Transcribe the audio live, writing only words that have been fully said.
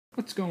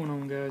What's going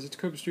on, guys? It's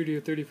Cobra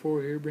Studio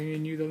 34 here,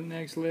 bringing you the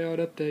next layout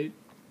update.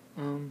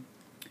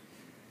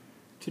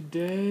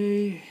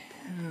 Today,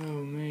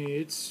 oh man,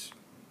 it's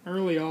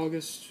early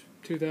August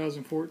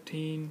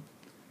 2014.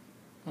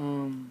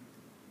 I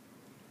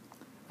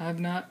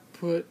have not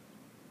put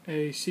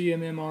a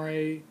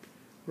CMMRA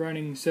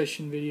running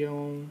session video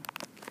on,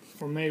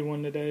 or made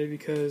one today,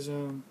 because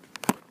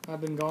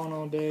I've been gone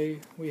all day.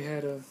 We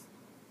had a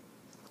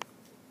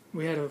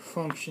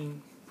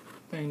function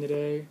thing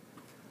today.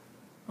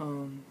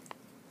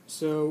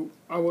 So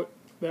I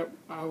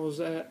was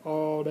at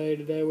all day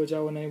today, which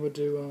I wasn't able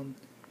to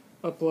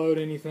upload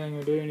anything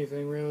or do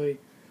anything really.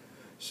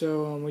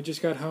 So we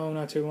just got home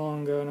not too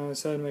long ago, and I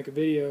decided to make a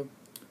video.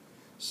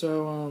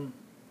 So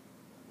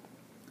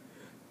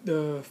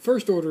the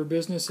first order of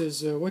business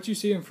is what you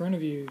see in front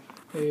of you: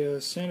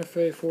 a Santa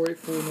Fe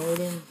 484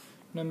 Northern,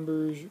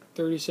 numbers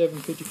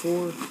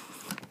 3754.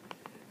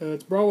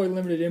 It's Broadway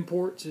Limited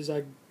Imports, is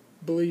I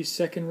believe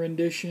second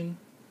rendition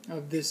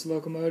of this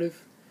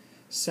locomotive.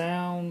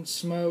 Sound,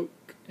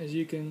 smoke, as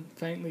you can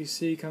faintly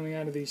see coming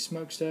out of the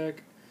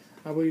smokestack.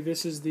 I believe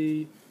this is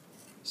the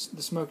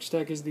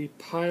smokestack is the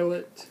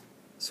pilot,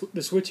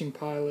 the switching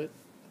pilot.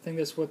 I think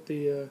that's what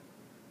the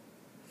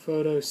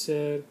photo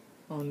said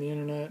on the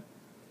internet.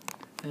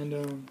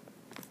 And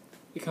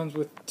it comes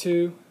with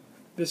two.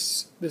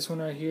 This one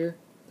right here,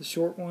 the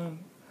short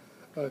one,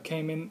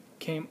 came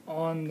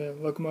on the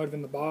locomotive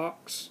in the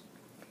box,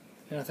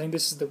 and I think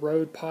this is the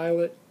road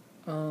pilot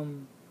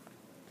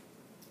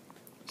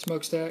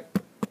smokestack.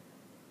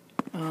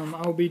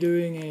 I'll be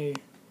doing a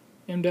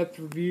in-depth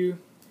review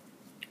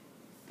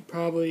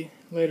probably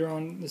later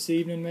on this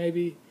evening,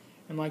 maybe.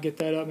 I might get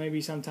that up maybe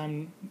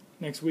sometime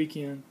next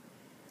weekend,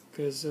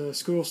 because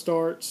school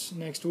starts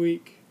next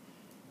week,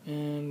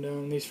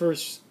 and these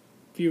first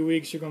few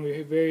weeks are going to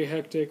be very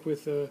hectic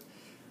with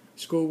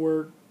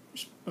schoolwork,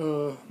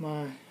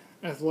 my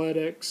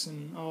athletics,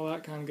 and all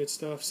that kind of good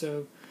stuff.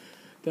 So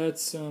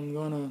that's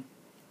going to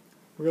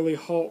really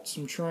halt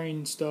some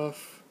train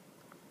stuff.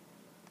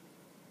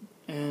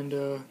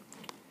 And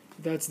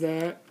that's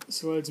that.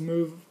 So let's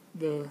move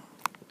the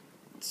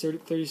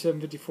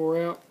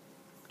 3754 out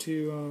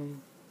to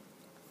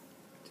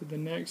the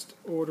next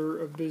order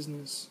of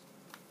business.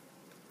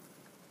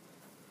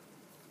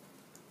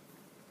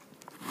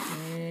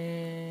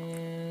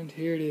 And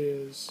here it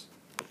is.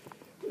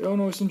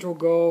 Illinois Central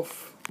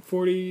Gulf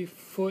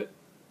 40-foot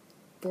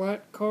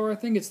flat car. I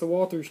think it's the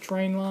Walters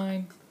train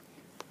line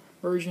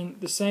version,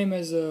 the same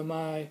as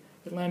my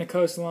Atlantic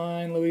Coast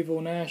Line,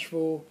 Louisville,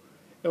 Nashville,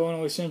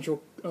 Illinois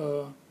Central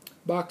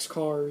box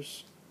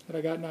cars that I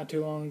got not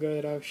too long ago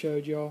that I've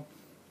showed y'all.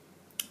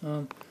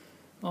 On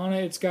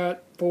it, it's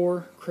got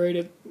 4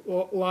 crated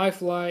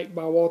Lifelike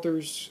by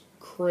Walters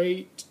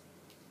crate,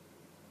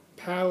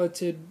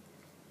 palleted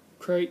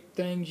crate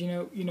things. You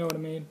know what I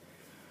mean.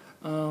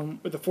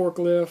 With the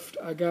forklift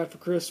I got for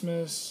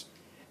Christmas,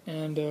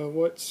 and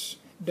what's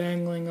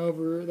dangling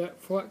over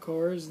that flat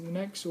car is the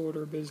next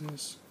order of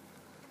business.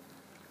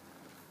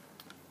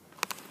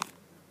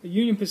 The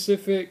Union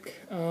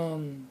Pacific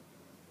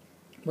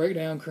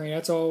breakdown crane.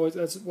 That's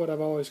what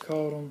I've always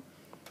called them.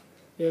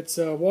 It's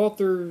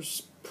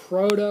Walters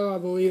Proto. I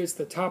believe it's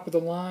the top of the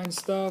line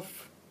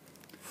stuff.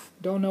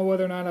 Don't know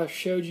whether or not I've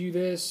showed you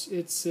this.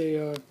 It's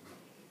the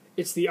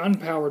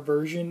unpowered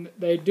version.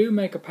 They do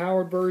make a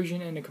powered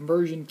version and a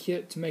conversion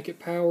kit to make it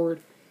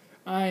powered.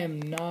 I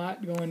am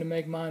not going to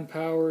make mine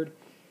powered.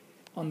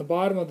 On the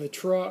bottom of the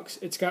trucks,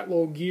 it's got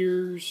little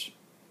gears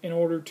in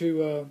order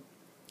to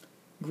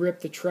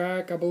grip the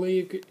track, I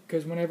believe,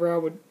 because whenever I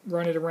would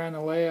run it around the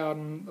layout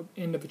on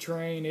the end of the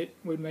train, it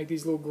would make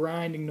these little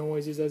grinding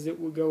noises as it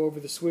would go over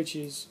the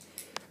switches.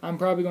 I'm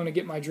probably going to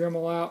get my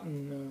Dremel out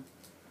and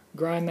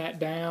grind that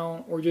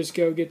down, or just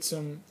go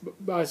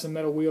buy some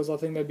metal wheels. I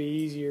think that'd be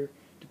easier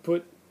to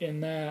put in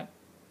that.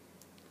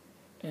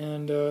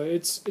 And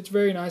it's a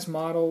very nice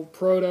model.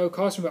 Proto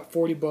cost me about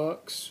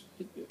 $40,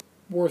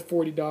 worth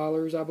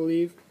 $40, I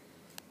believe.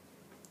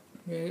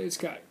 It's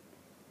got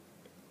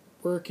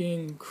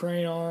working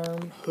crane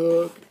arm,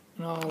 hook,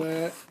 and all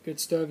that good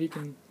stuff. You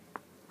can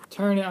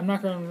turn it. I'm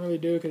not going to really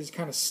do it because it's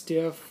kind of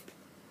stiff,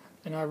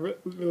 and I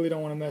really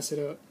don't want to mess it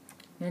up.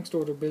 Next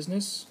order of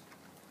business: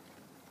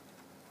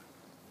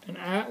 an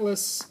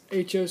Atlas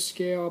HO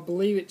scale. I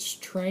believe it's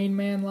train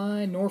man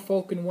line,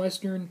 Norfolk and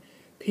Western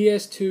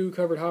PS2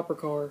 covered hopper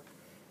car.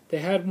 They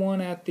had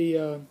one at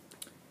the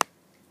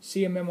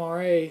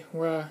CMMRA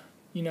where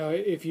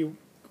if you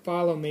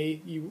follow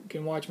me, you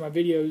can watch my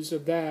videos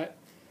of that.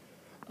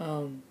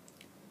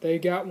 They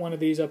got one of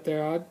these up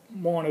there. I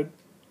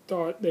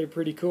thought they were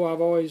pretty cool.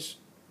 I've always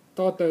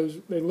thought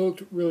they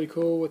looked really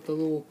cool with the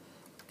little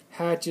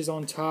hatches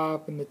on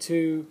top and the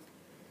 2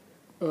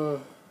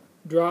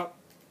 drop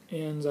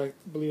ends, I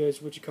believe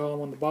that's what you call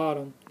them, on the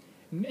bottom.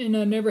 And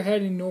I never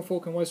had any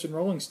Norfolk and Western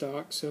rolling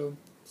stock, so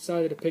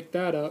decided to pick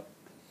that up.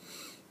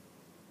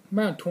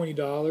 Around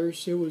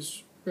 $20. It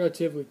was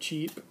relatively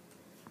cheap,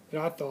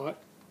 I thought,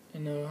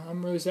 and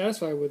I'm really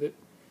satisfied with it.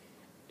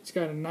 It's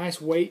got a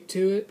nice weight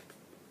to it,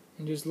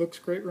 and just looks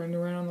great running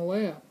around on the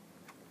layout.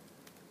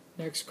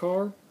 Next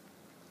car.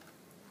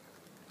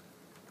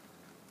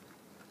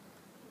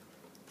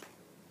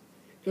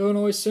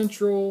 Illinois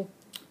Central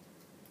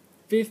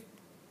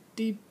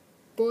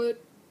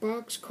 50-foot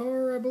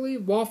boxcar, I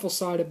believe.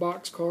 Waffle-sided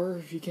boxcar,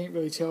 if you can't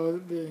really tell,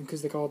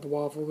 because they call it the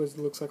waffle, because it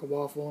looks like a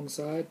waffle on the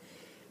side.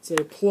 It's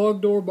a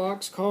plug door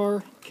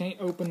boxcar. Can't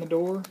open the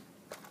door.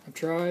 I've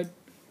tried.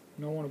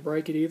 I don't want to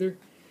break it either.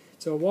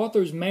 It's a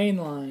Walther's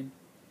mainline.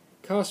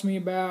 Cost me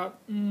about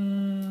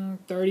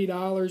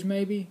 $30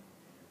 maybe.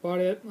 Bought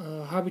it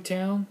at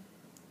Hobbytown.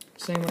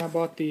 Same when I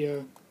bought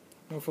the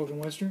Norfolk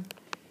and Western.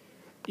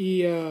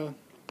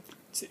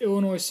 It's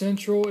Illinois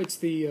Central. It's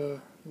the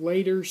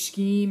later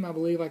scheme, I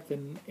believe, like the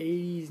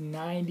 80s,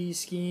 90s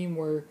scheme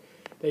where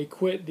they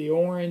quit the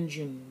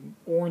orange,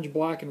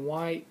 black, and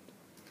white.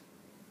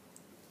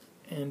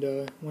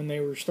 And when they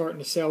were starting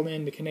to sell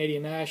into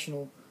Canadian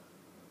National,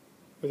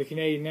 or the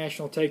Canadian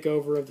National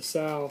takeover of the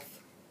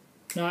South.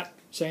 Not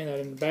saying that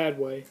in a bad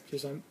way,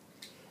 just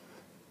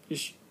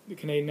the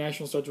Canadian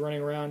National starts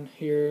running around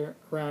here,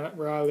 around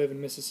where I live in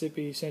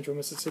Mississippi, central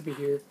Mississippi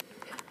here.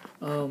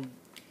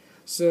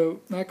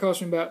 So that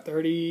cost me about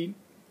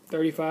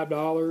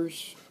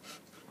 $35,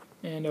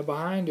 and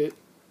behind it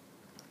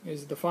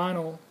is the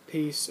final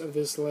piece of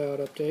this layout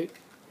update.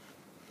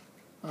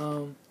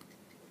 An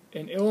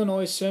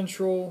Illinois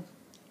Central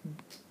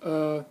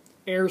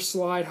air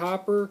slide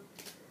hopper.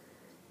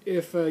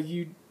 If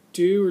you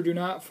do or do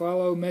not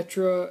follow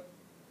Metra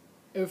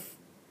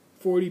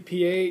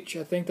F40PH,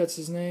 I think that's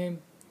his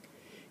name,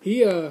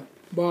 he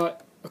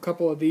bought a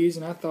couple of these,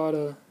 and I thought,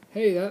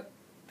 hey, that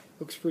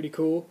looks pretty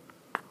cool.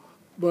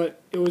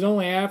 But it was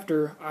only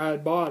after I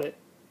had bought it,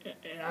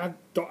 and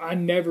I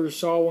never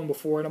saw one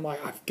before, and I'm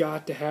like, I've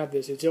got to have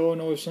this. It's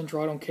Illinois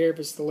Central. I don't care if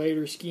it's the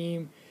later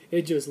scheme.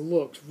 It just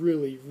looks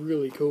really,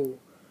 really cool.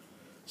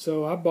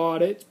 So I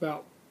bought it. It's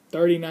about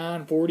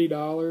 $39,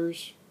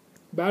 $40.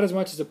 About as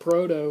much as a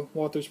Proto,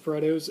 Walther's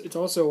Proto. It's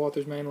also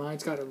Walther's mainline.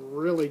 It's got a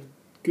really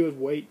good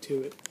weight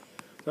to it.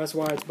 That's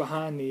why it's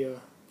behind the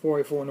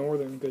 484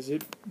 Northern, because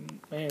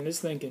this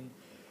thing can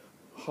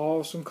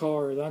haul some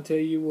cars. I'll tell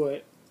you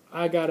what,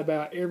 I got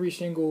about every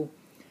single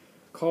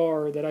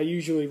car that I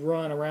usually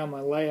run around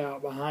my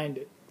layout behind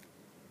it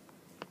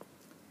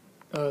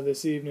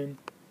this evening.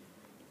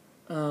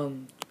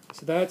 So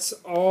that's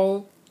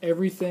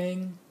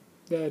everything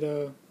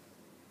that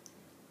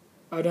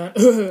I done.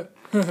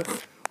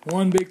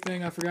 One big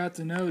thing I forgot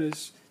to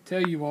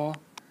tell you all.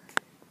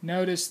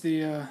 Notice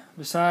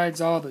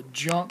besides all the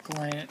junk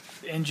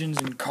engines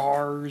and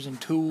cars and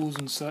tools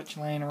and such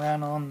laying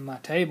around on my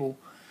table,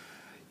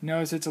 you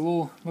notice it's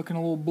looking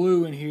a little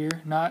blue in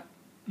here.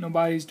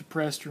 Nobody's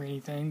depressed or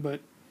anything,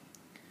 but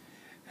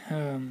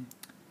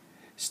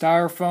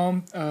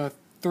styrofoam,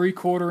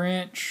 3/4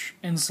 inch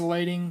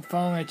insulating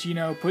foam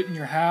that put in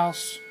your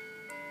house.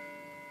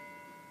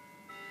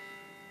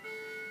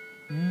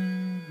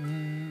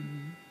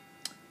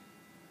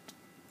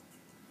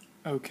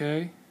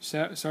 Okay,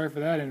 sorry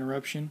for that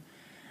interruption,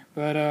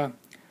 but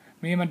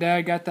me and my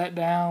dad got that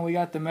down. We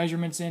got the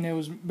measurements in. It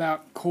was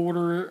about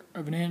 1/4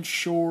 of an inch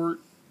short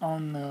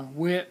on the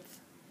length,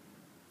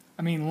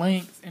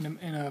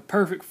 and a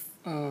perfect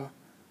 4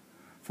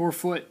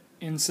 foot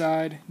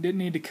inside. Didn't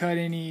need to cut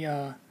any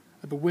of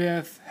the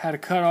width. Had to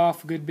cut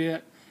off a good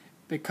bit.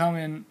 They come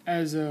in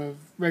as a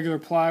regular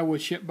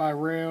plywood shipped by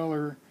rail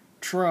or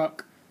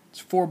truck.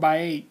 It's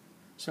 4x8,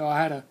 so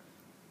I had to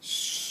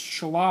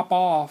slop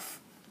off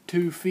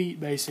 2 feet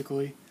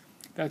basically.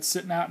 That's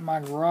sitting out in my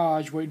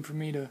garage waiting for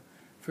me to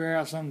figure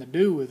out something to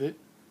do with it.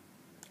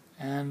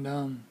 And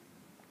I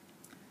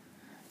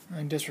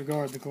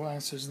disregard the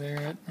glasses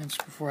there. That's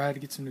before I had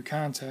to get some new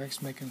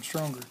contacts, make them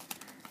stronger,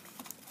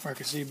 where I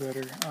could see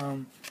better.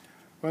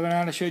 Whether or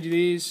not I showed you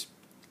these,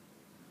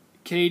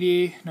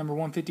 KD number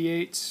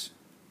 158s,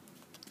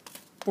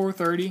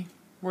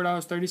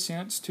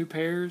 $4.30, 2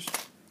 pairs.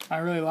 I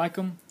really like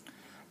them.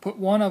 Put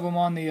one of them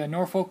on the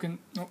Norfolk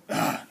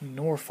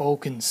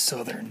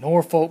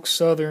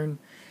Southern.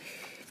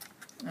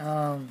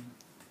 I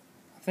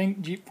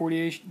think Jeep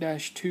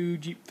 48-2,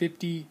 Jeep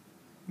 50.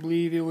 I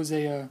believe it was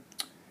a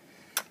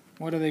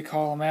what do they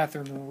call them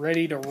after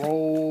ready to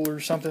roll or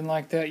something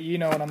like that. You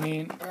know what I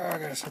mean? I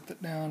gotta set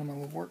that down in my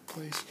little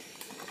workplace.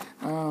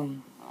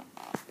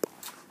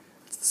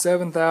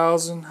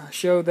 7,000. I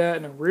showed that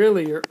in a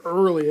really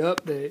early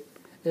update.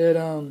 It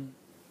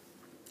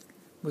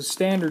was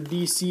standard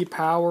DC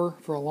power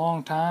for a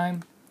long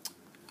time.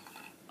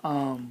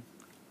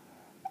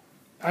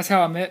 That's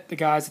how I met the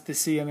guys at the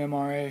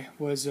CMMRA.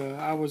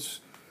 I was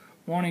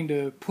wanting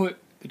to put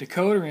the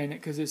decoder in it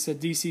because it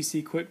said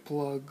DCC quick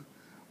plug,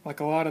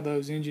 like a lot of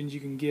those engines you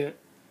can get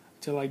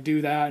to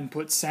do that and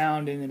put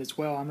sound in it as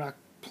well. I'm not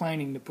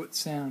planning to put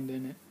sound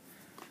in it,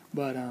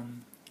 but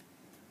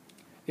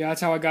yeah, that's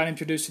how I got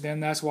introduced to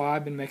them. That's why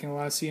I've been making a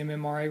lot of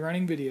CMMRA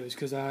running videos,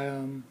 because I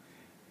am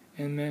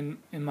in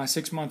my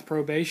 6-month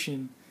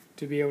probation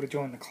to be able to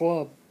join the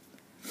club.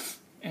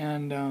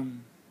 And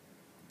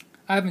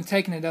I haven't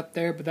taken it up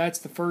there, but that's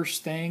the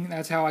first thing.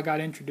 That's how I got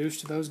introduced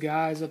to those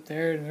guys up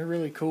there, and they're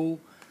really cool.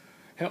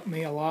 helped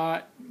me a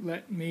lot.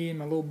 Let me and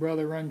my little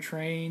brother run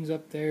trains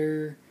up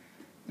there.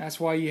 That's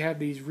why you have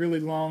these really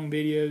long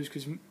videos,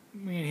 because me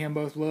and him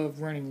both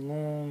love running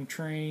long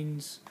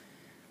trains.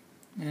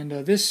 And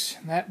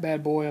that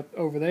bad boy up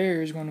over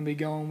there is going to be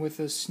going with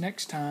us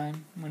next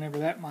time, whenever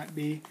that might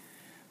be,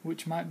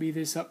 which might be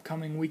this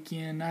upcoming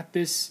weekend. Not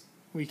this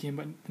weekend,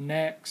 but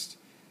next,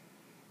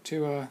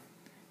 to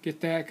get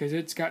that, because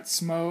it's got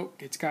smoke,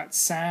 it's got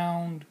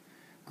sound,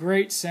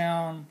 great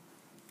sound.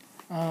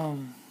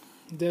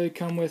 They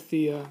come with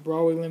the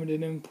Broadway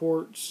Limited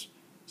Imports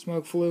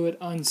smoke fluid,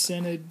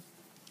 unscented.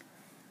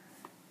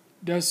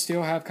 Does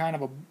still have kind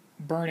of a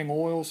burning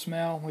oil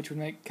smell, which would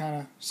make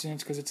kind of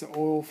sense because it's an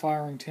oil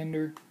firing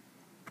tinder.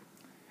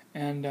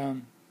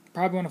 And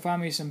probably want to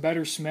find me some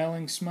better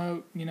smelling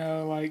smoke,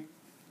 like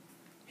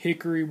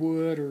hickory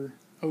wood or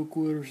oak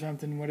wood or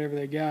something, whatever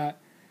they got.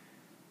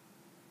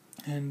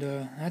 And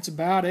that's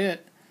about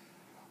it.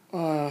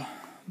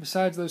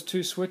 Besides those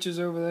two switches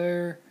over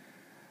there,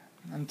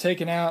 I'm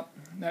taking out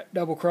that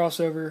double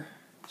crossover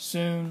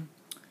soon,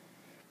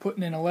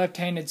 putting in a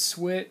left-handed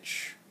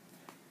switch.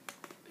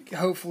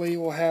 Hopefully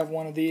we'll have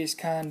one of these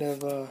kind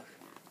of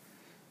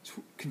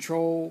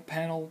control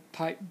panel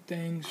type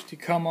things to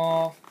come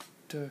off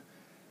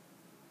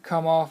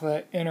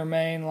that inner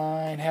main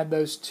line, have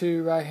those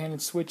two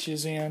right-handed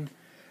switches in,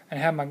 and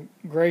have my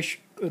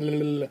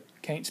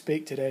can't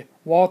speak today,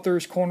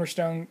 Walther's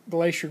Cornerstone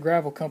Glacier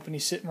Gravel Company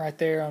sitting right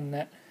there on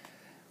that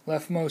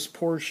leftmost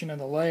portion of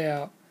the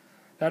layout.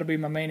 That'll be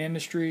my main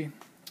industry.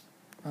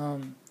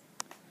 So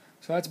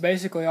that's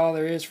basically all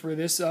there is for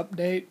this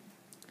update.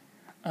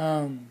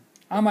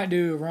 I might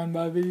do a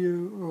run-by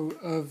video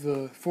of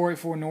the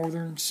 484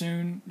 Northern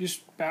soon,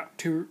 just about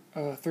 3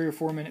 or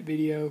 4 minute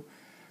video,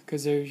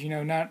 because there's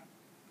not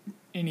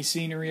any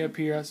scenery up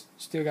here. I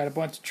still got a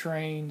bunch of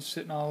trains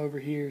sitting all over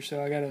here,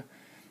 so I gotta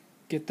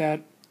get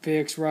that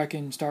fixed where I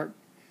can start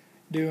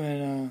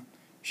doing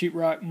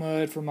sheetrock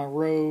mud for my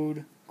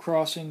road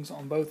crossings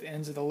on both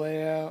ends of the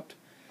layout.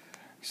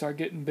 Start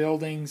getting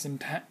buildings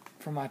and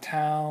for my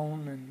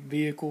town and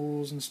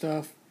vehicles and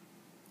stuff.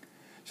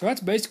 So that's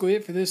basically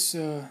it for this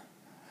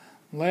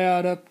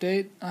layout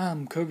update.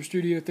 I'm Cobra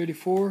Studio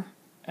 34,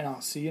 and I'll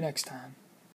see you next time.